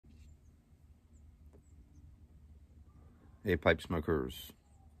Hey pipe smokers,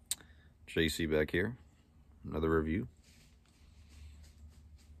 JC back here, another review.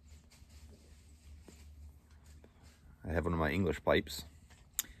 I have one of my English pipes,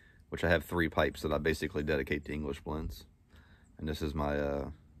 which I have 3 pipes that I basically dedicate to English blends. And this is my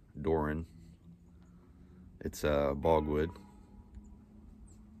Doran. It's bogwood.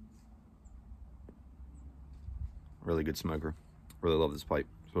 Really good smoker. Really love this pipe,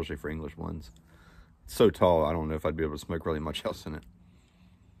 especially for English blends. It's so tall, I don't know if I'd be able to smoke really much else in it.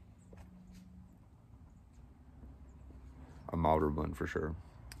 A milder blend for sure.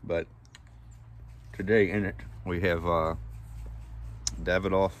 But today in it, we have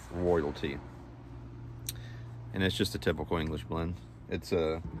Davidoff Royalty. And it's just a typical English blend. It's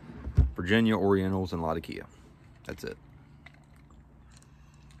Virginia, Orientals, and Latakia. That's it.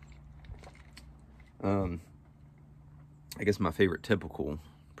 I guess my favorite typical,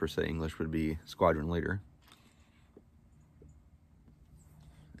 per se, English would be Squadron Leader.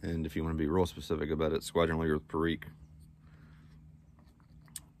 And if you want to be real specific about it, Squadron Leader with Perique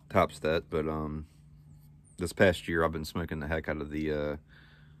tops that. But this past year, I've been smoking the heck out of the,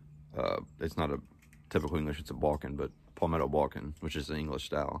 it's not a typical English, it's a Balkan, but Palmetto Balkan, which is an English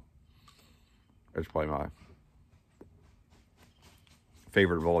style. That's probably my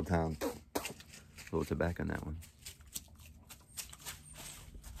favorite of all time. A little tobacco in that one.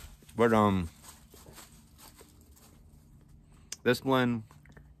 But this blend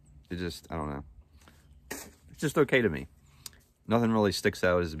is just, I don't know, it's just okay to me. Nothing really sticks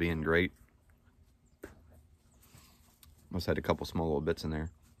out as being great. Must have had a couple small little bits in there.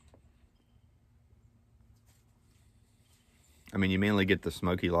 I mean, you mainly get the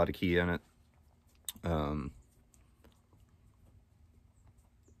smoky Latakia in it. I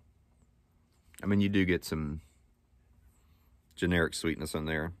mean, you do get some generic sweetness in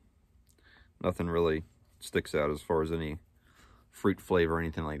there. Nothing really sticks out as far as any fruit flavor or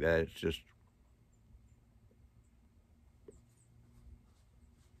anything like that. It's just a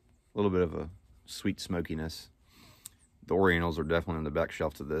little bit of a sweet smokiness. The Orientals are definitely on the back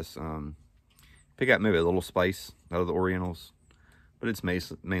shelf to this. Pick out maybe a little spice out of the Orientals, but it's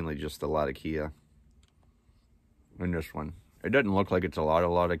mainly just a Latakia in this one. It doesn't look like it's a lot of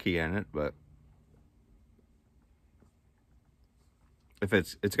Latakia in it, but if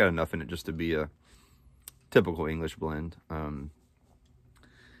it's got enough in it just to be a typical English blend.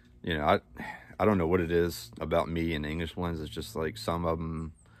 You know, I don't know what it is about me and English blends. It's just like some of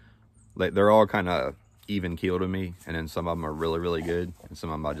them, like they're all kind of even keel to me, and then some of them are really, really good, and some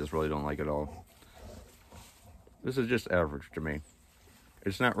of them I just really don't like at all. This is just average to me.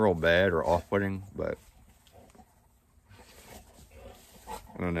 It's not real bad or off-putting, but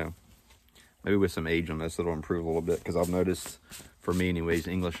I don't know. Maybe with some age on this, it'll improve a little bit, because I've noticed, for me anyways,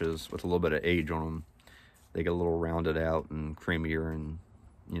 Englishes with a little bit of age on them, they get a little rounded out and creamier, and,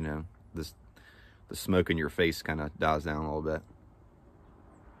 you know, the smoke in your face kind of dies down a little bit.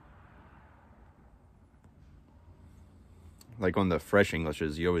 Like on the fresh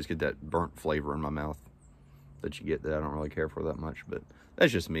Englishes, you always get that burnt flavor in my mouth that you get that I don't really care for that much, but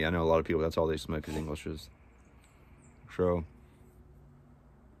that's just me. I know a lot of people, that's all they smoke is Englishes. So,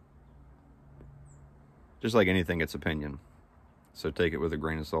 just like anything, it's opinion. So take it with a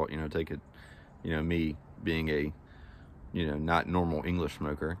grain of salt, you know, take it, you know, me being a, you know, not normal English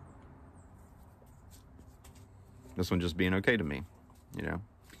smoker. This one just being okay to me, you know,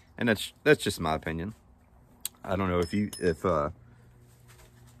 and that's just my opinion. I don't know if you guys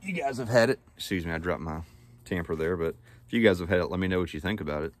have had it. Excuse me, I dropped my tamper there, but if you guys have had it, let me know what you think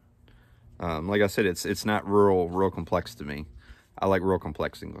about it. Like I said, it's not real complex to me. I like real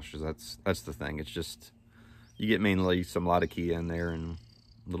complex Englishes. That's the thing. It's just, you get mainly some Latakia in there and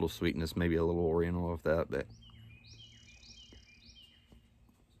a little sweetness, maybe a little Oriental with that, but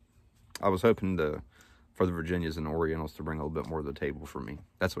I was hoping for the Virginias and Orientals to bring a little bit more to the table for me.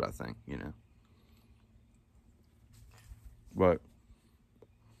 That's what I think, you know. But,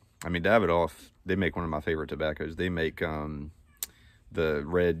 I mean, Davidoff, they make one of my favorite tobaccos. They make the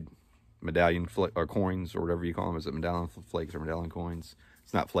red medallion or coins, or whatever you call them. Is it medallion flakes or medallion coins?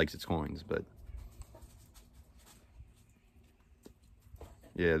 It's not flakes, it's coins, but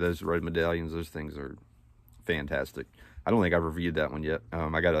yeah, those red medallions, those things are fantastic. I don't think I've reviewed that one yet.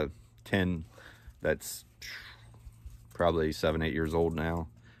 I got a 10 that's probably 7-8 years old now.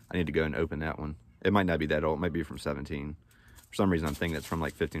 I need to go and open that one. It might not be that old. It might be from 17. For some reason, I'm thinking it's from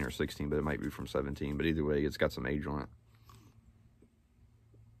like 15 or 16, but it might be from 17. But either way, it's got some age on it.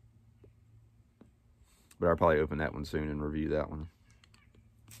 But I'll probably open that one soon and review that one.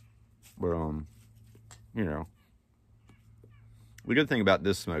 But, you know, the good thing about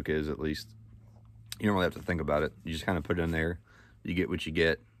this smoke is, at least, You don't really have to think about it. You just kind of put it in there. You get what you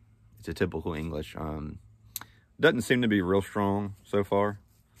get. It's a typical English. Doesn't seem to be real strong so far.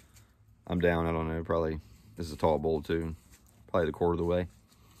 I'm down, I don't know, probably, this is a tall bowl too. Probably the quarter of the way.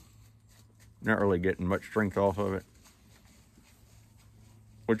 Not really getting much strength off of it,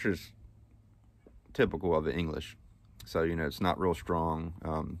 which is typical of the English. So, you know, it's not real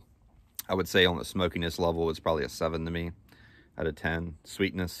strong. I would say on the smokiness level, it's probably a 7 to me out of 10.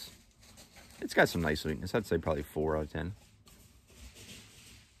 Sweetness, it's got some nice sweetness. I'd say probably 4 out of 10.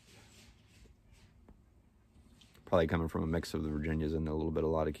 Probably coming from a mix of the Virginias and a little bit of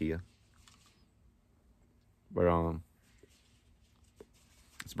Latakia. But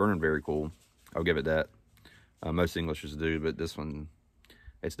it's burning very cool. I'll give it that. Most Englishes do, but this one,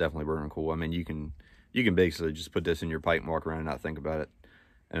 it's definitely burning cool. I mean, you can basically just put this in your pipe and walk around and not think about it.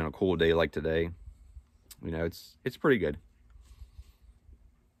 And on a cool day like today, you know, it's pretty good.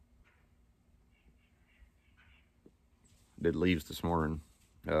 Did leaves this morning.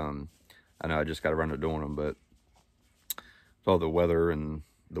 I know I just got around to doing them, but with all the weather and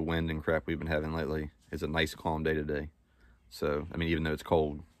the wind and crap we've been having lately, it's a nice calm day today. So, I mean, even though it's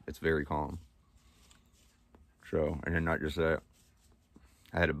cold, it's very calm. So, and then not just that,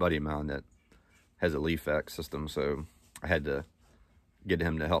 I had a buddy of mine that has a leaf vac system, so I had to get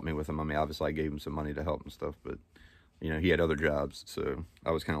him to help me with them. I mean, obviously I gave him some money to help and stuff, but, you know, he had other jobs, so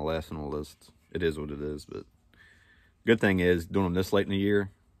I was kind of last on the list. It is what it is, but good thing is, doing them this late in the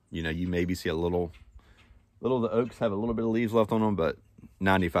year, you know, you maybe see a little of the oaks have a little bit of leaves left on them, but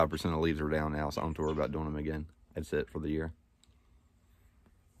 95% of the leaves are down now, so I don't have to worry about doing them again. That's it for the year.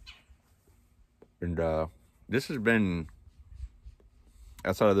 And this has been,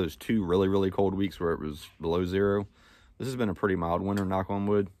 outside of those 2 really, really cold weeks where it was below 0, this has been a pretty mild winter, knock on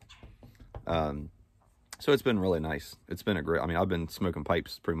wood. So it's been really nice. It's been a great, I mean, I've been smoking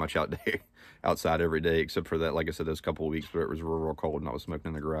pipes pretty much outside every day, except for that, like I said, those couple of weeks where it was real, real cold and I was smoking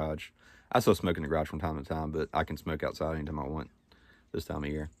in the garage. I still smoke in the garage from time to time, but I can smoke outside anytime I want this time of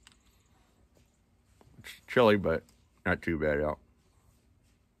year. It's chilly, but not too bad out.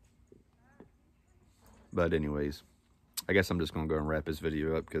 But anyways, I guess I'm just going to go and wrap this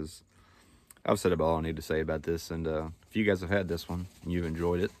video up because I've said about all I need to say about this. And if you guys have had this one and you've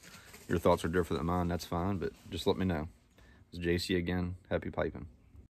enjoyed it, your thoughts are different than mine, that's fine, but just let me know. It's JC again. Happy piping.